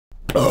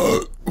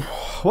Welcome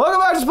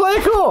back to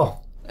Play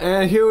Cool,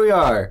 and here we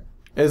are.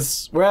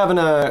 We're having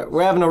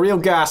a real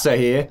gasser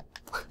here.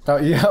 Oh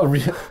yeah,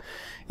 you're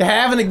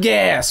having a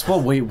gas.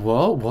 Well, wait,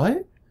 whoa,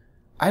 what?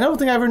 I don't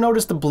think I ever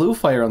noticed the blue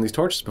fire on these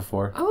torches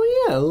before.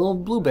 Oh yeah, a little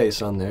blue base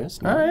on there.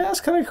 All right,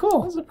 that's kind of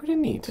cool. That's pretty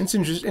neat. It's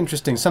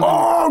interesting.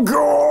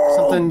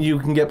 Something you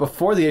can get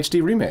before the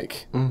HD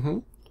remake. Mm-hmm.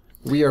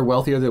 We are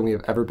wealthier than we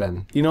have ever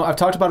been. You know, I've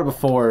talked about it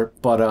before,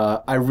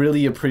 but I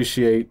really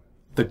appreciate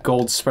the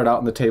gold spread out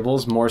on the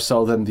tables more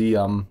so than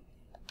the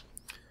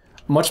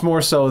much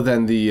more so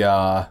than the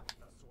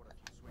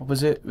what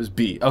was it? It was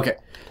B. Okay,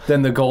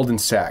 than the golden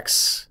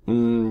sacks.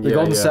 The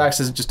golden sacks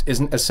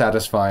isn't as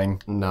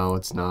satisfying. No,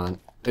 it's not.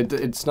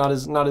 It's not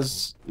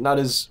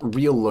as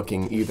real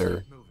looking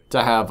either.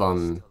 To have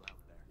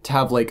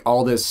like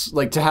all this,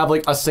 like to have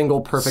like a single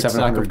perfect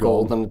sack of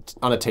gold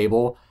on a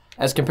table,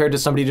 as compared to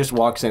somebody just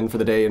walks in for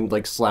the day and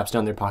like slaps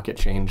down their pocket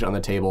change on the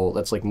table.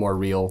 That's like more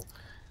real.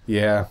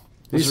 Yeah.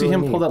 Did you see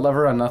him pull that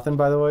lever on nothing,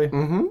 by the way?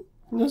 Mm-hmm.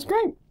 It was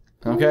great.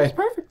 Okay. It was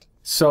perfect.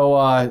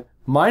 So,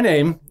 my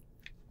name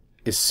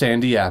is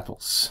Sandy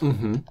Apples.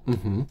 Mm-hmm.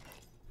 Mm-hmm.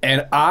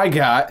 And I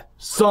got...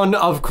 Son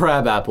of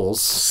Crab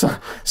Apples.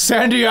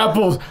 Sandy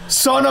Apples,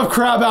 son of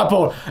Crab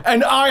Apple,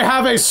 and I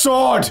have a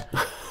sword!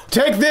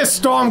 Take this,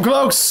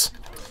 Stormcloaks!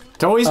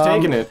 Toey's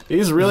taking it.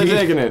 He's really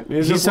taking it.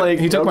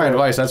 He took my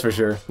advice, that's for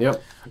sure.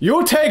 Yep.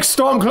 You take,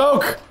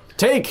 Stormcloak!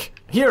 Take!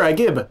 Here, I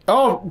give.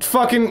 Oh,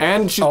 fucking...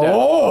 And she's dead.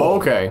 Oh,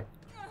 okay.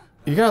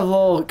 You got a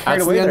little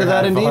carried away there,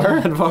 that indeed,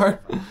 Hadvar.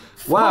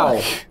 Wow.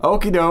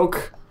 Okie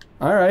doke.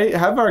 Alright,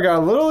 Hadvar got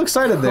a little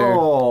excited there.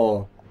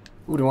 Oh.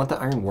 Ooh, do you want the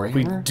Iron Warhammer?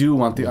 We do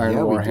want the Iron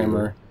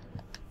Warhammer.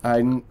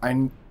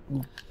 I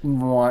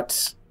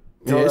want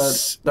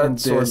this. That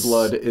sword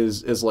blood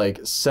is like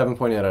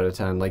 7.8 out of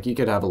 10. Like, you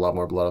could have a lot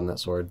more blood on that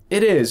sword.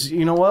 It is.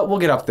 You know what? We'll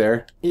get up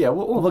there. Yeah,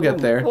 we'll get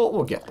there.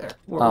 We'll get there.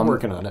 We're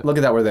working on it. Look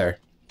at that, we're there.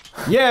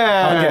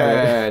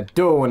 Yeah!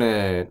 Doing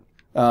it.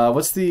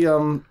 What's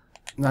the,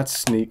 not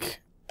sneak.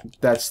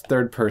 That's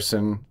third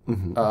person.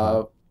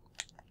 Mm-hmm.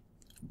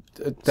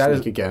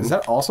 Sneak again. Is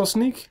that also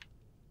sneak?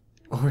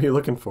 What were you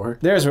looking for?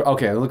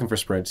 Okay, I'm looking for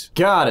sprints.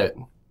 Got it.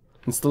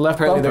 It's the left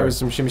Apparently bumper. there was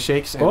some shimmy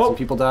shakes and some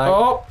people died.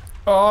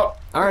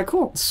 Alright,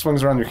 cool.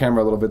 Swings around your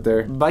camera a little bit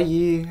there.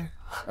 Bye.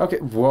 Okay,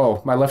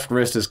 whoa, my left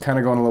wrist is kind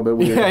of going a little bit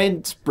weird. Yeah,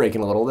 it's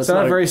breaking a little. It's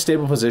not a very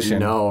stable position.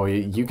 No,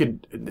 you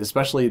could,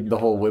 especially the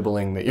whole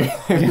wibbling that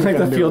you're like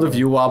the field of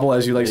view wobble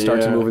as you like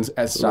start to move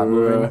and stop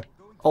moving.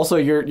 Also,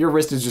 your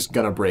wrist is just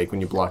gonna break when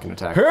you block an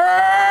attack.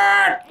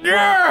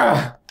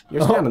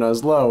 Your stamina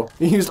is low.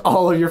 You used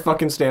all of your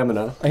fucking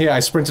stamina. Yeah,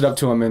 I sprinted up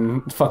to him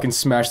and fucking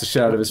smashed the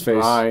shit out of his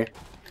face. Bye.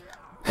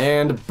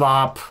 And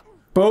bop.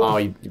 Boop. Oh,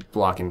 you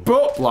blocking.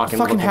 Boop. Blocking.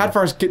 Fucking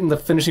Hadvar's getting the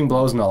finishing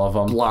blows in all of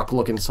them. Block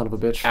looking son of a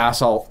bitch.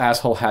 Asshole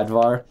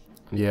Hadvar.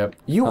 Yep.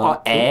 You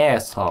are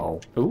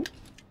asshole. Ooh.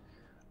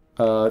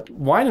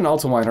 Wine and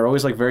Alta Wine are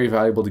always like very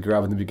valuable to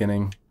grab in the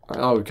beginning.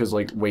 Oh, because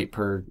like weight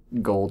per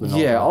gold and all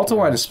yeah, that. Alta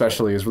Wine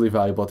especially is really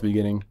valuable at the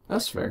beginning.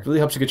 That's fair. It really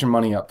helps you get your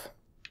money up.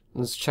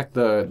 Let's check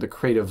the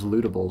crate of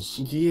lootables.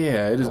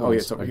 Yeah, it is. Oh, yeah,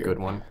 it's over a here. Good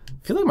one.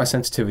 I feel like my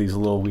sensitivity is a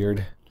little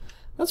weird.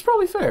 That's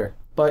probably fair.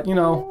 But, you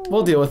know,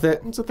 we'll deal with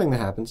it. It's a thing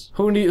that happens.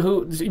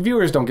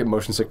 Viewers don't get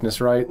motion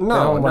sickness, right?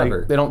 No,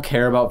 never. They don't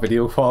care about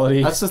video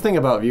quality. That's the thing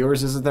about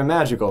viewers is that they're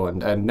magical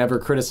and never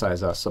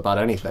criticize us about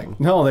anything.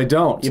 No, they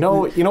don't. You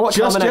know what?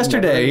 Just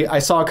yesterday, I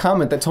saw a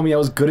comment that told me I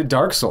was good at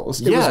Dark Souls.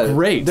 It was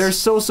great. They're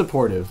so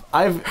supportive.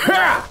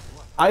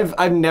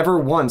 I've never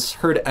once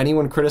heard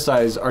anyone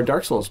criticize our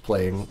Dark Souls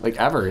playing, like,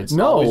 ever. It's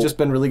always just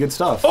been really good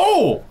stuff.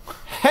 Oh!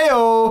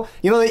 Heyo!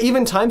 You know, they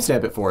even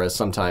timestamp it for us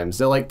sometimes.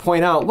 They'll, like,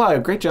 point out, wow,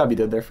 great job you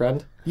did there,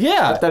 friend.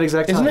 Yeah. At that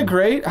exact time. Isn't it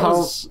great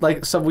how,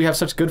 like, we have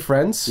such good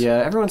friends? Yeah,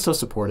 everyone's so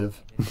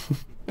supportive.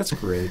 That's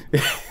great.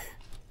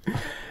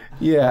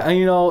 Yeah, and,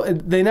 you know,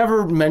 they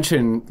never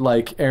mention,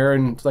 like,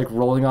 Erin, like,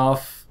 rolling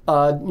off.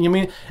 I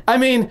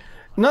mean,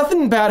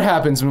 nothing bad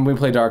happens when we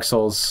play Dark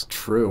Souls.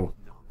 True.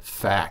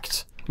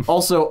 Fact.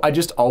 Also, I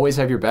just always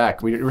have your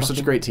back. We're such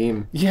a great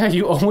team. Yeah,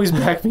 you always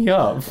back me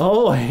up.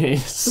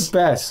 Always. It's the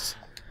best.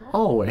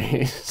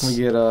 Always. We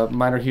get a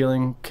minor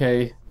healing,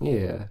 okay.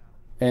 Yeah.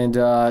 And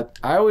I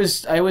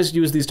always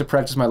use these to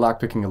practice my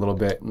lockpicking a little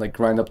bit, and like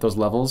grind up those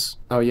levels.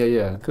 Oh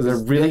yeah. Because they're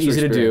really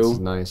easy to do.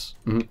 Nice.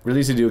 Really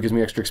easy to do. Gives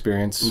me extra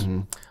experience.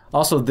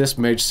 Also, this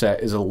mage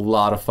set is a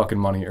lot of fucking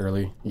money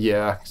early.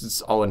 Yeah, 'cause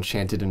it's all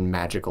enchanted and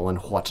magical and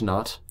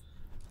whatnot.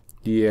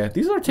 Yeah,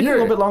 these are taking a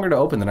little bit longer to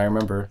open than I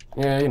remember.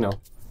 Yeah, you know,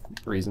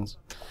 reasons.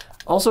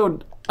 Also,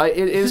 it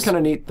is kind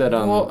of neat that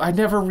Well, I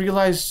never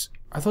realized.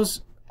 Are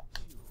those?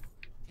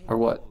 Or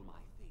what?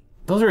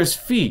 Those are his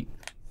feet.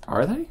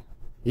 Are they?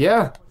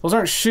 Yeah. Those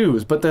aren't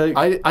shoes, but the.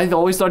 I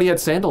always thought he had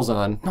sandals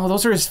on. No,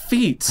 those are his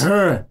feet.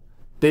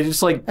 They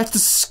just like. That's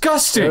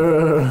disgusting.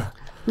 It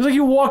looks like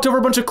you walked over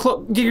a bunch of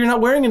You're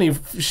not wearing any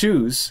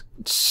shoes.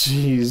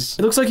 Jeez.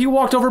 It looks like you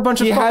walked over a bunch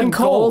of fucking He had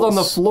gold on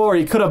the floor.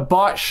 He could have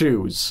bought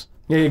shoes.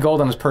 Yeah, you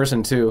gold on his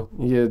person too.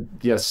 You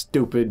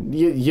stupid.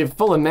 You're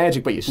full of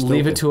magic, but you're stupid.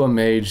 Leave it to a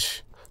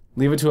mage.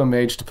 Leave it to a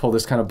mage to pull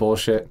this kind of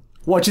bullshit.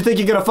 What, you think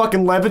you're gonna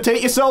fucking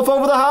levitate yourself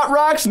over the hot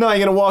rocks? No,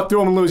 you're gonna walk through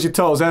them and lose your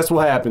toes. That's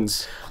what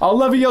happens. I'll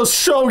Levio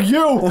show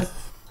you!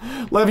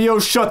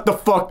 Levio, shut the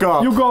fuck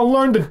up. You gonna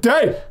learn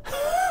today!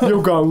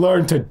 You gonna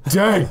learn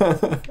today!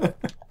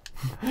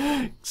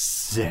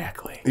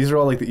 Exactly. These are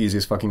all like the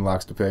easiest fucking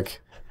locks to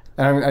pick.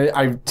 And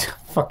I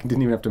fucking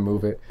didn't even have to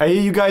move it. I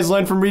hear you guys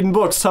learn from reading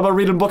books. How about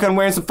reading a book on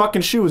wearing some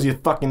fucking shoes, you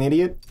fucking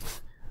idiot?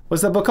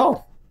 What's that book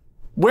called?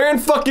 Wearing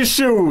fucking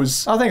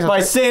shoes. Oh, thanks.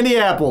 By Sandy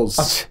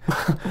Apples.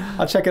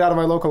 I'll check it out in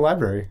my local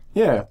library.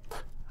 Yeah.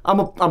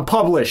 I'm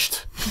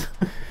published.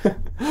 Am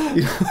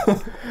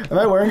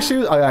I wearing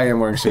shoes? Oh, I am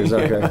wearing shoes,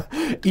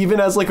 okay. Even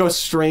as like a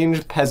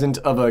strange peasant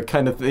of a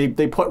kind of...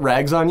 They put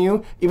rags on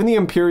you. Even the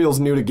Imperials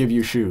knew to give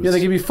you shoes. Yeah,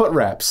 they give you foot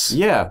wraps.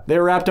 Yeah, they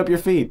wrapped up your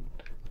feet.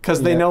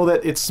 Because they know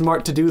that it's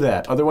smart to do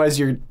that. Otherwise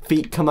your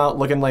feet come out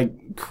looking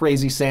like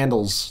crazy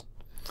sandals.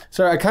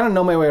 So I kind of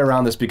know my way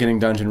around this beginning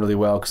dungeon really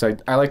well, because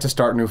I like to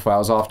start new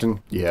files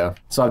often. Yeah.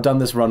 So I've done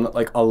this run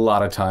like a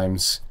lot of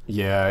times.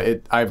 Yeah,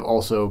 I've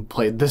also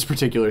played this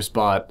particular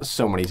spot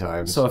so many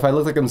times. So if I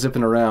look like I'm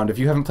zipping around, if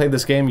you haven't played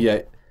this game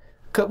yet,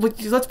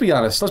 let's be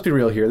honest, let's be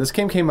real here. This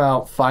game came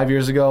out 5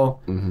 years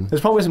ago.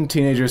 There's probably some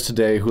teenagers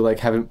today who like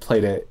haven't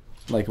played it.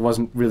 Like it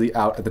wasn't really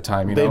out at the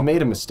time, you know? They've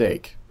made a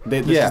mistake.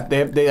 They have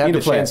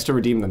the chance to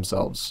redeem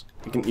themselves.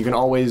 You can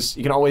always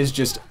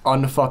just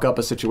unfuck up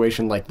a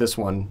situation like this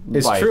one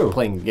by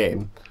playing the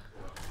game.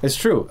 It's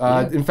true.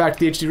 In fact,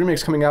 the HD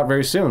remake's coming out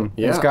very soon.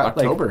 Yeah, it's got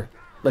October.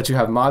 Like, let you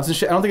have mods and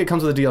shit. I don't think it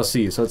comes with a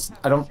DLC, so it's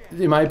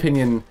in my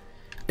opinion,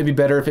 it'd be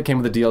better if it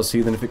came with a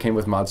DLC than if it came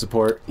with mod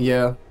support.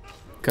 Yeah,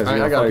 because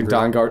I gotta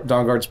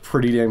Dawnguard's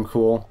pretty damn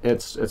cool.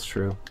 It's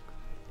true.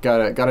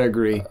 Gotta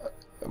agree.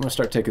 I'm gonna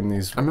start taking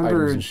these. I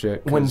remember items and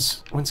shit, when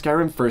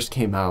Skyrim first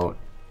came out.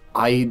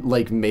 I,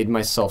 like, made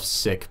myself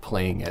sick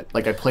playing it.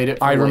 Like, I played it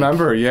for, I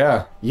remember,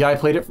 yeah. Yeah, I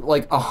played it for,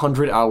 like,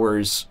 100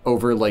 hours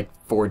over, like,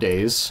 4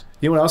 days.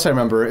 You know what else I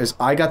remember is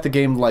I got the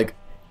game, like,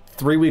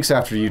 3 weeks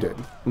after you did.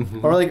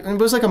 Or, like, it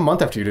was, like, a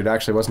month after you did,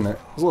 actually, wasn't it?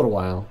 It was a little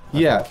while.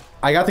 Yeah.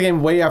 I got the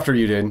game way after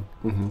you did.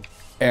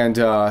 And,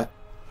 I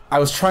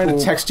was trying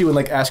to text you and,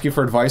 like, ask you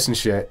for advice and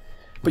shit.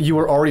 But you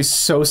were already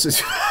so...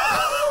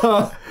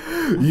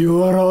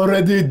 You are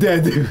already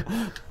dead.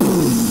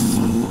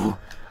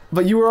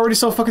 But you were already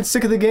so fucking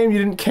sick of the game, you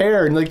didn't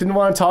care, and like didn't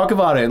want to talk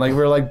about it. And like we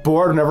were like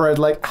bored whenever I'd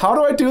like, how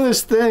do I do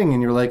this thing?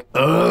 And you were like,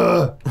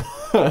 ugh.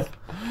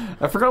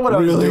 I forgot what I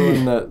was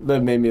doing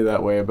that made me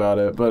that way about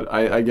it, but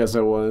I guess I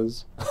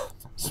was.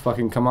 Just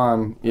fucking come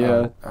on.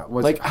 Yeah.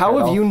 Like, how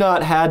have you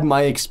not had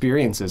my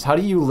experiences? How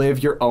do you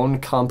live your own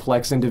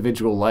complex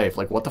individual life?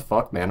 Like, what the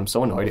fuck, man? I'm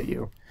so annoyed at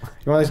you. You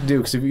know what I like to do?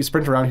 Because if you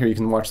sprint around here, you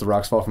can watch the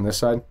rocks fall from this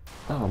side.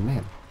 Oh,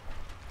 man.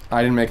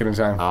 I didn't make it in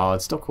time. Oh,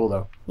 it's still cool,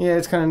 though. Yeah,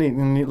 it's kind of neat.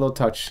 A neat little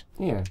touch.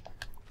 Yeah.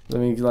 Let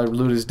me like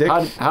loot his dick.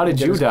 How did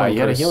you die?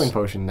 You had a healing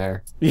potion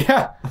there.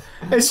 Yeah,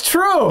 it's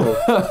true.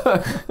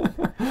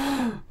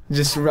 I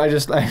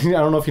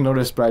don't know if you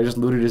noticed, but I just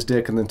looted his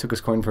dick and then took his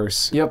coin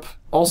purse. Yep.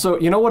 Also,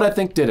 you know what I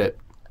think did it?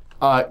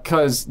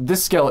 Cause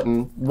this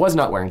skeleton was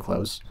not wearing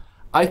clothes.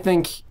 I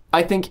think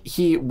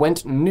he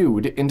went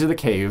nude into the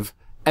cave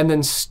and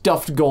then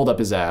stuffed gold up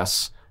his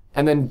ass.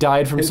 And then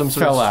died from some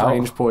sort of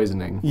strange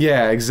poisoning.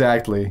 Yeah,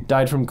 exactly.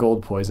 Died from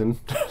gold poison.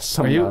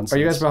 Are you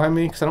guys behind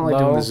me? Because I don't like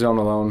doing this zone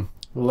alone.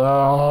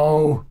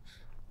 Low.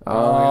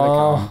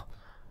 Oh,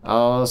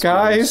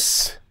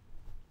 guys.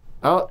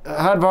 Oh,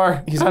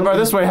 Hadvar. Hadvar,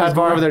 this way,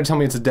 Hadvar. Over there to tell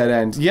me it's a dead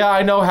end. Yeah,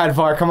 I know,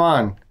 Hadvar. Come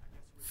on.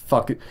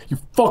 Fuck it. You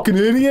fucking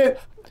idiot.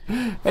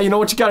 Hey, you know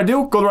what you gotta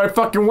do? Go the right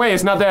fucking way.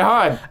 It's not that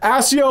hard.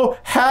 Asio,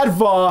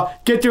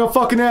 Hadvar, get your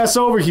fucking ass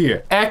over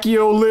here.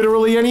 Accio,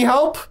 literally any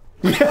help?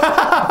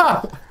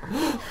 Yeah.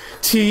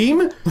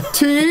 Team?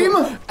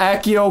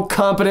 Accio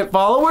competent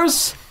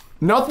followers?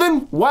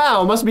 Nothing?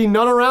 Wow, must be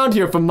none around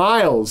here for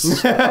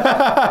miles.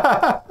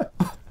 How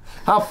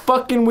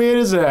fucking weird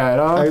is that,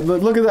 huh?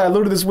 Look at that, I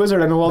looted this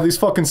wizard, I know all these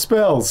fucking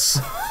spells.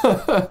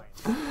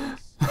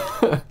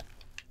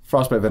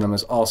 Frostbite venom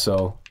is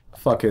also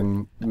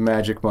fucking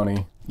magic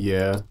money.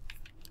 Yeah.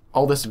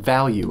 All this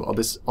value, all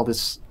this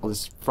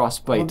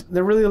frostbite. Well,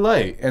 they're really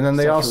light, and then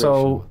they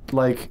also,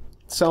 like,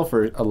 sell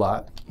for a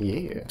lot.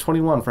 Yeah.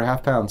 21 for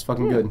half pound. It's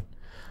fucking good.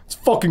 It's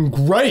fucking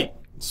great!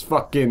 It's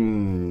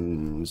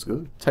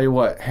good. Tell you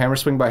what, hammer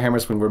swing by hammer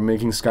swing, we're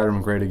making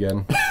Skyrim great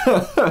again.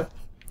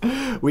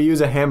 We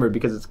use a hammer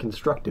because it's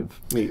constructive.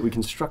 We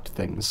construct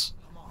things.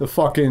 The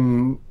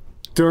fucking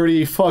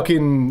dirty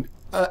fucking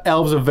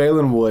elves of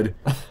Valenwood.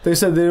 They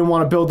said they didn't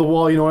want to build the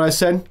wall, you know what I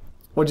said?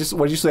 What'd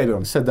you say to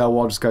them? I said that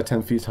wall just got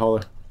 10 feet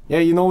taller. Yeah,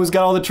 you know who's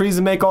got all the trees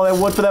to make all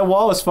that wood for that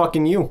wall is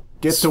fucking you.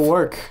 Get to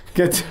work.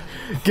 Get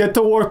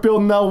to work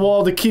building that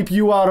wall to keep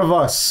you out of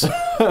us.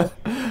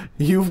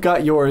 You've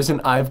got yours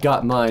and I've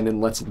got mine,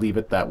 and let's leave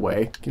it that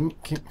way. Give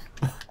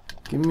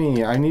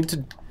me. I need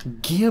to.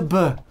 Gib.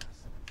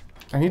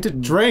 I need to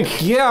drink.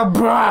 Gib.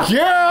 Okay.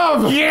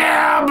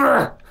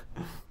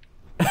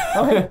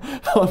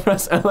 I'll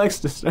press Alex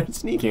to start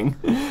sneaking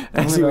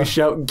as we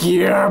shout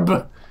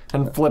Gib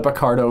and flip a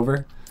card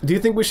over. Do you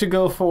think we should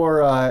go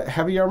for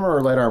heavy armor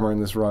or light armor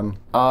in this run?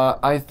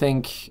 I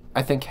think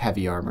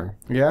heavy armor.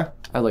 Yeah?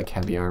 I like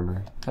heavy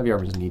armor. Heavy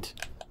armor's neat.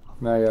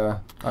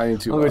 I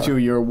need to. Look at you,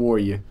 you're a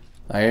warrior.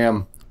 I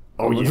am.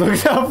 Oh, yeah. Look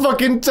at how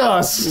fucking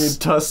tusks! Your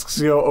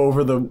tusks go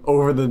over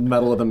the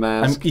metal of the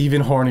mask. I'm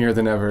even hornier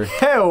than ever.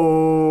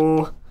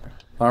 Hey-oh!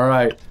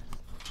 Alright.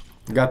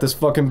 Got this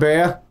fucking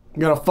bear. I'm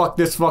gonna fuck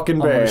this fucking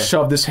bear. I'm gonna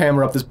shove this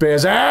hammer up this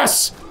bear's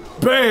ass!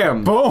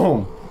 Bam!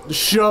 Boom!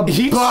 Shove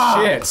Eat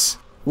shit!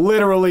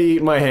 Literally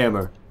eat my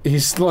hammer.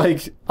 He's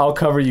like, I'll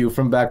cover you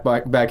from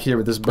back here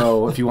with this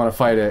bow if you want to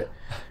fight it.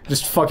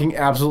 Just fucking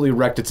absolutely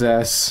wrecked its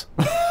ass.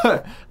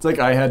 It's like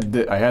I had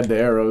the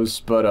arrows,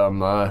 but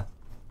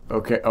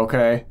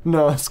okay.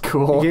 No, that's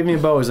cool. He gave me a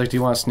bow. He's like, do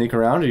you want to sneak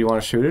around or do you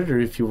want to shoot it? Or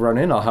if you run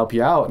in, I'll help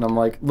you out. And I'm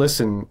like,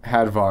 listen,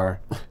 Hadvar,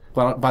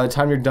 by the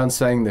time you're done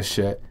saying this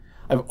shit,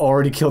 I've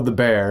already killed the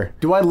bear.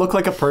 Do I look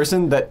like a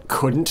person that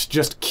couldn't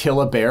just kill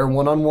a bear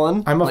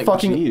one-on-one? I'm a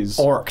fucking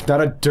orc,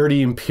 not a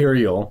dirty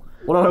Imperial.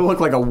 What do I look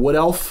like, a wood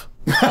elf?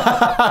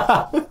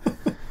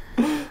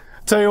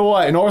 Tell you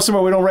what, in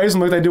Orsimer we don't raise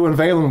them like they do in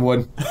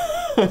Valenwood.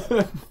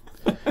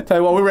 Tell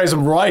you what, we raise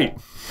them right.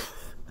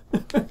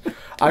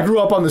 I grew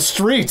up on the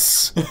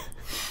streets.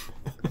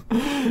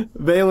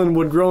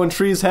 Valenwood growing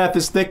trees half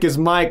as thick as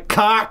my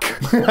cock.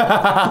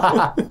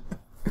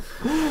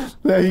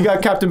 Yeah, you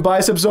got Captain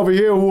Biceps over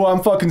here who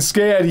I'm fucking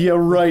scared. Yeah,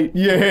 right.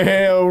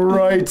 Yeah,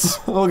 right.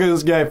 Look at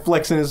this guy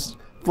flexing his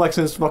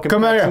fucking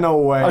Come here. No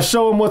way. I'll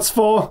show him what's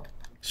for.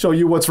 Show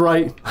you what's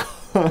right.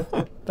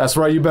 That's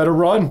right, you better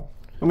run.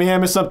 Let me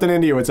hammer something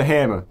into you. It's a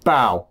hammer.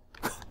 Bow.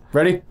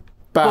 Ready?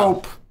 Bow.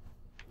 Boop.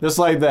 Just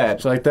like that.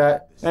 Just like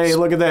that. Hey,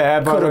 look at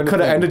that. Could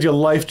have ended your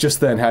life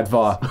just then,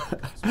 Hadvar.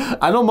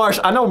 I know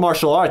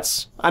martial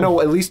arts. I know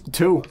at least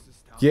 2.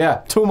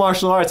 Yeah. 2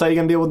 martial arts. How you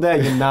gonna deal with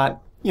that? You're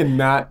not. You're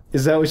not.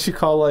 Is that what you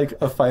call like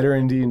a fighter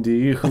in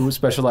D&D who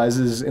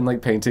specializes in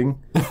like painting?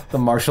 The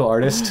martial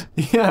artist?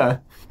 Yeah.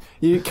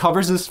 He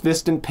covers his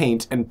fist in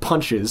paint and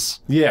punches.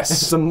 Yes.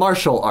 It's a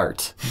martial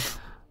art.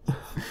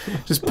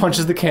 Just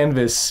punches the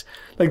canvas.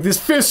 Like, this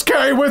fist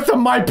carry with them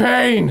my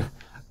pain!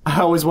 I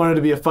always wanted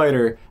to be a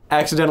fighter.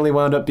 Accidentally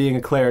wound up being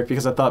a cleric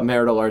because I thought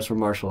marital arts were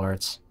martial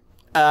arts.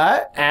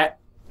 Talk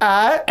about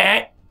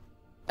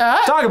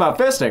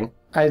fisting.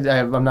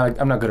 I'm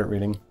not good at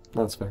reading.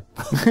 That's fair.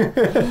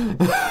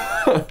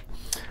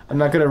 I'm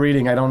not good at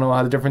reading. I don't know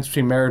how the difference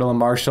between marital and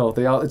martial.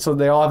 They all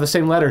have the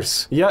same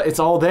letters. Yeah, it's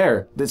all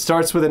there. It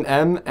starts with an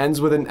M, ends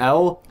with an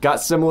L,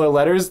 got similar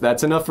letters.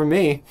 That's enough for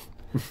me.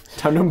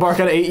 Time to embark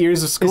on 8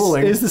 years of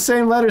schooling. It's the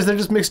same letters. They're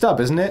just mixed up,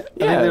 isn't it?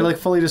 Yeah. I think they're like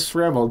fully just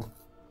scrambled.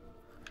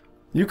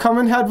 You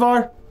coming,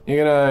 Hadvar?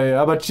 You're gonna.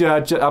 How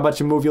about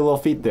you move your little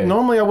feet there?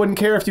 Normally I wouldn't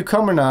care if you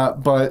come or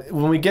not, but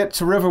when we get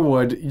to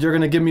Riverwood, you're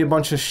gonna give me a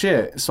bunch of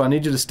shit. So I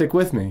need you to stick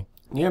with me.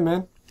 Yeah,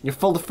 man. You're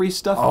full of free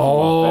stuff.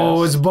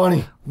 Oh, it's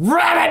Bunny.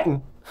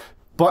 Rabbit.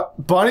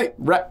 Bunny.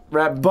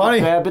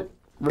 Bunny. Rabbit.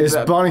 It's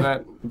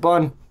Bunny.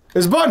 Bun.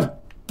 It's Bun.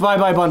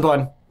 Bye,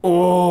 bun.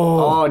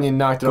 Oh, and you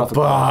knocked it off.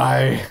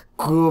 Bye.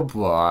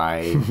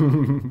 Goodbye.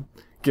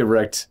 Get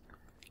wrecked.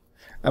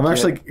 I'm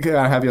actually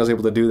happy I was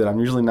able to do that. I'm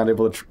usually not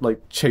able to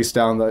like chase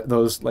down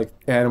those like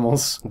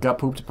animals. Got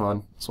pooped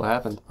upon. That's what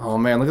happened. Oh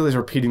man, look at these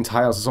repeating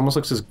tiles. This almost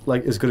looks as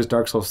good as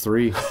Dark Souls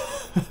 3.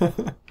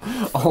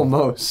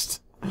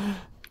 Almost.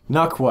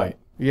 Not quite.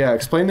 Yeah,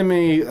 explain to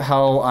me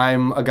how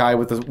I'm a guy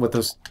with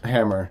this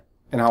hammer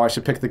and how I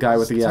should pick the guy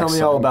with the axe. Tell me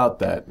all about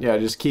that. Yeah,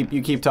 just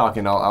keep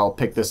talking. I'll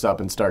pick this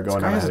up and start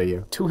going on ahead of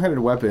you. Two-handed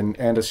weapon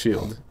and a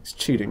shield. He's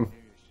cheating.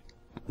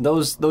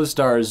 Those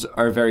stars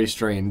are very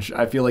strange.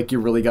 I feel like you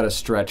really got to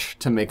stretch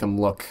to make them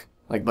look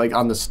like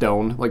on the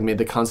stone, like made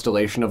the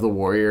constellation of the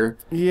warrior.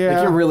 Yeah.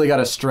 Like you really got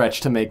to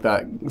stretch to make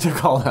that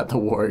call that the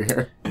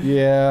warrior.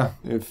 Yeah.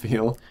 I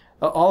feel.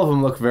 All of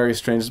them look very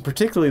strange.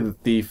 Particularly the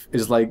thief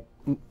is like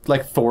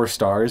 4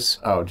 stars.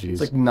 Oh jeez.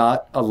 It's like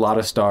not a lot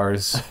of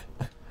stars.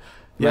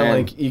 Yeah, Man.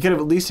 like you could have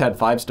at least had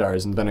 5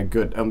 stars and been a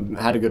good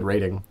had a good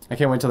rating. I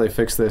can't wait till they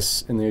fix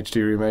this in the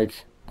HD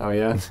remake. Oh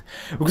yeah.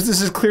 Because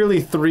this is clearly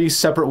 3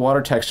 separate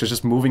water textures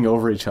just moving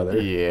over each other.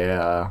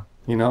 Yeah.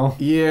 You know?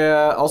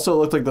 Yeah. Also, it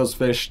looked like those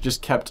fish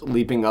just kept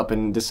leaping up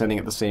and descending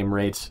at the same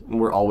rate. And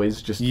we're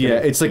always just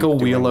it's like a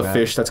wheel of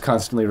fish that's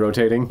constantly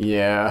rotating.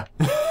 Yeah.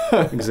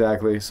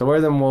 Exactly. So where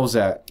are them wolves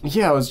at?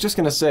 Yeah, I was just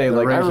gonna say, They're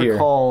like right I here.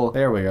 recall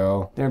There we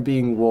go. there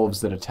being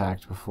wolves that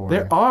attacked before.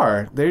 There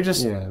are. They're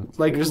just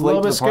like They're just a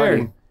little late to bit the party.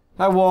 scared.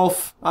 Hi,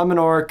 wolf. I'm an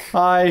orc.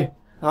 Hi.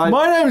 Hi.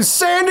 My name is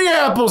Sandy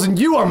Apples and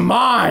you are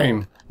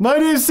mine. My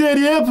name's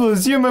Sandy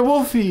Apples. You're my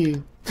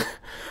wolfie.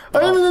 I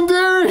am an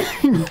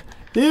endearing.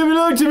 You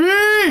belong to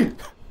me.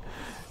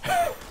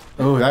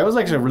 Oh, that was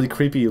actually a really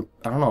creepy.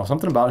 I don't know.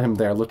 Something about him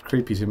there looked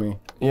creepy to me.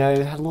 Yeah,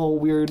 it had little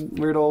weird old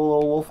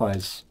little wolf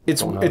eyes.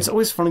 It's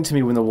always funny to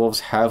me when the wolves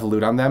have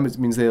loot on them. It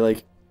means they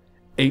like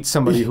ate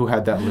somebody who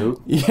had that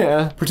loot.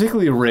 Yeah.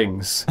 Particularly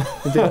rings.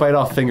 They bite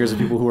off fingers of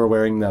people who are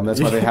wearing them.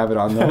 That's why they have it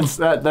on them.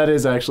 That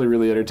is actually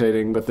really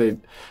entertaining, but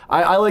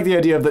I like the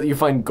idea of that you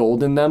find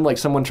gold in them, like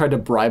someone tried to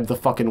bribe the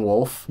fucking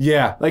wolf.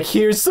 Yeah. Like,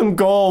 here's some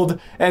gold,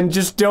 and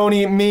just don't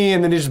eat me,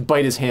 and then they just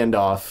bite his hand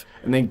off.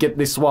 And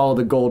they swallow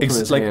the gold from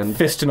his hand. Like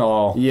fist and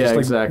all. Yeah, just,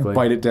 like, exactly.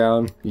 Bite it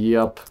down.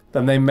 Yep.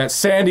 Then they met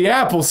Sandy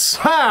Apples.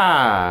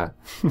 Ha!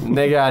 And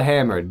they got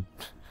hammered.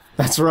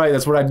 That's right,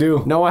 that's what I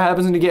do. Know what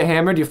happens when you get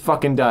hammered? You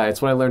fucking die.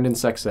 It's what I learned in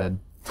sex ed.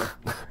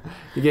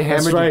 You get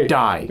hammered, you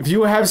die. If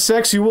you have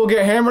sex, you will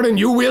get hammered and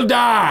you will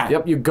die.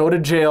 Yep, you go to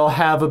jail,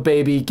 have a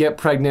baby, get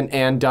pregnant,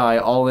 and die,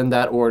 all in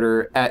that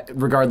order,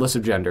 regardless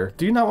of gender.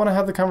 Do you not want to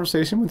have the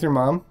conversation with your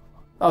mom?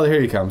 Oh, here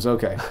he comes,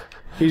 okay.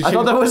 I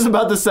thought that was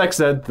about the sex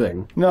ed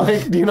thing. No.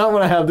 Like, do you not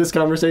want to have this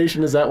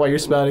conversation? Is that why you're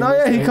spouting? No,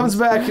 yeah, he comes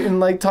back and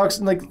like talks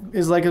and like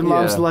is like his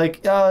mom's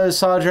like,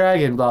 saw a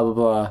dragon, blah blah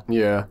blah.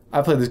 Yeah.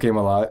 I played this game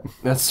a lot.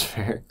 That's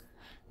fair.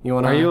 You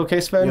wanna? Are you okay,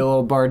 Sven? You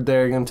little bard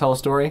there. You gonna tell a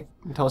story?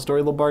 Tell a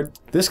story, little bard.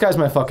 This guy's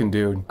my fucking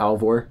dude.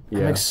 Alvor. Yeah.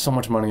 I make so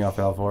much money off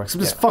Alvor.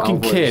 Except this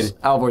fucking kid.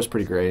 Alvor's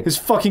pretty great. His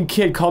fucking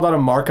kid called out a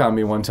mark on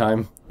me one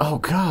time. Oh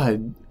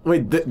god.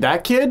 Wait,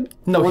 that kid?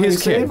 No,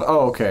 his kid.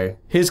 Oh, okay.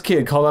 His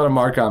kid called out a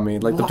mark on me.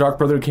 Like, the Dark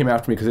Brother came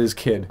after me because of his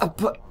kid.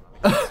 But...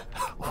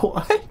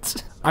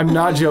 what? I'm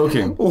not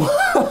joking.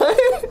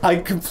 What?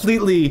 I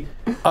completely...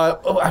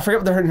 I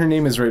forget what her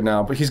name is right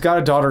now, but he's got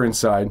a daughter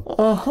inside.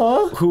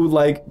 Uh-huh. Who,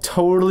 like,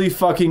 totally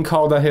fucking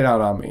called a hit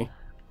out on me.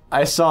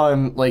 I saw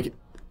him, like,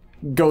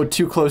 go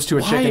too close to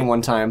a chicken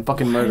one time,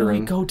 fucking murdering. Why did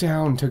we go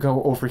down to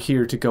go over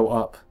here to go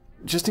up?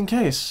 Just in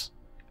case.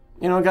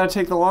 You know, gotta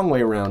take the long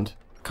way around.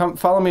 Come,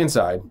 follow me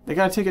inside. They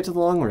gotta take it to the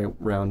long way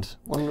round.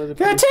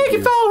 Gotta take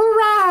it for a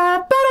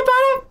ride.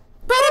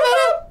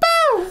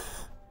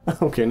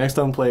 Okay, next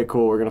time play it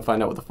cool, we're gonna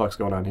find out what the fuck's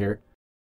going on here.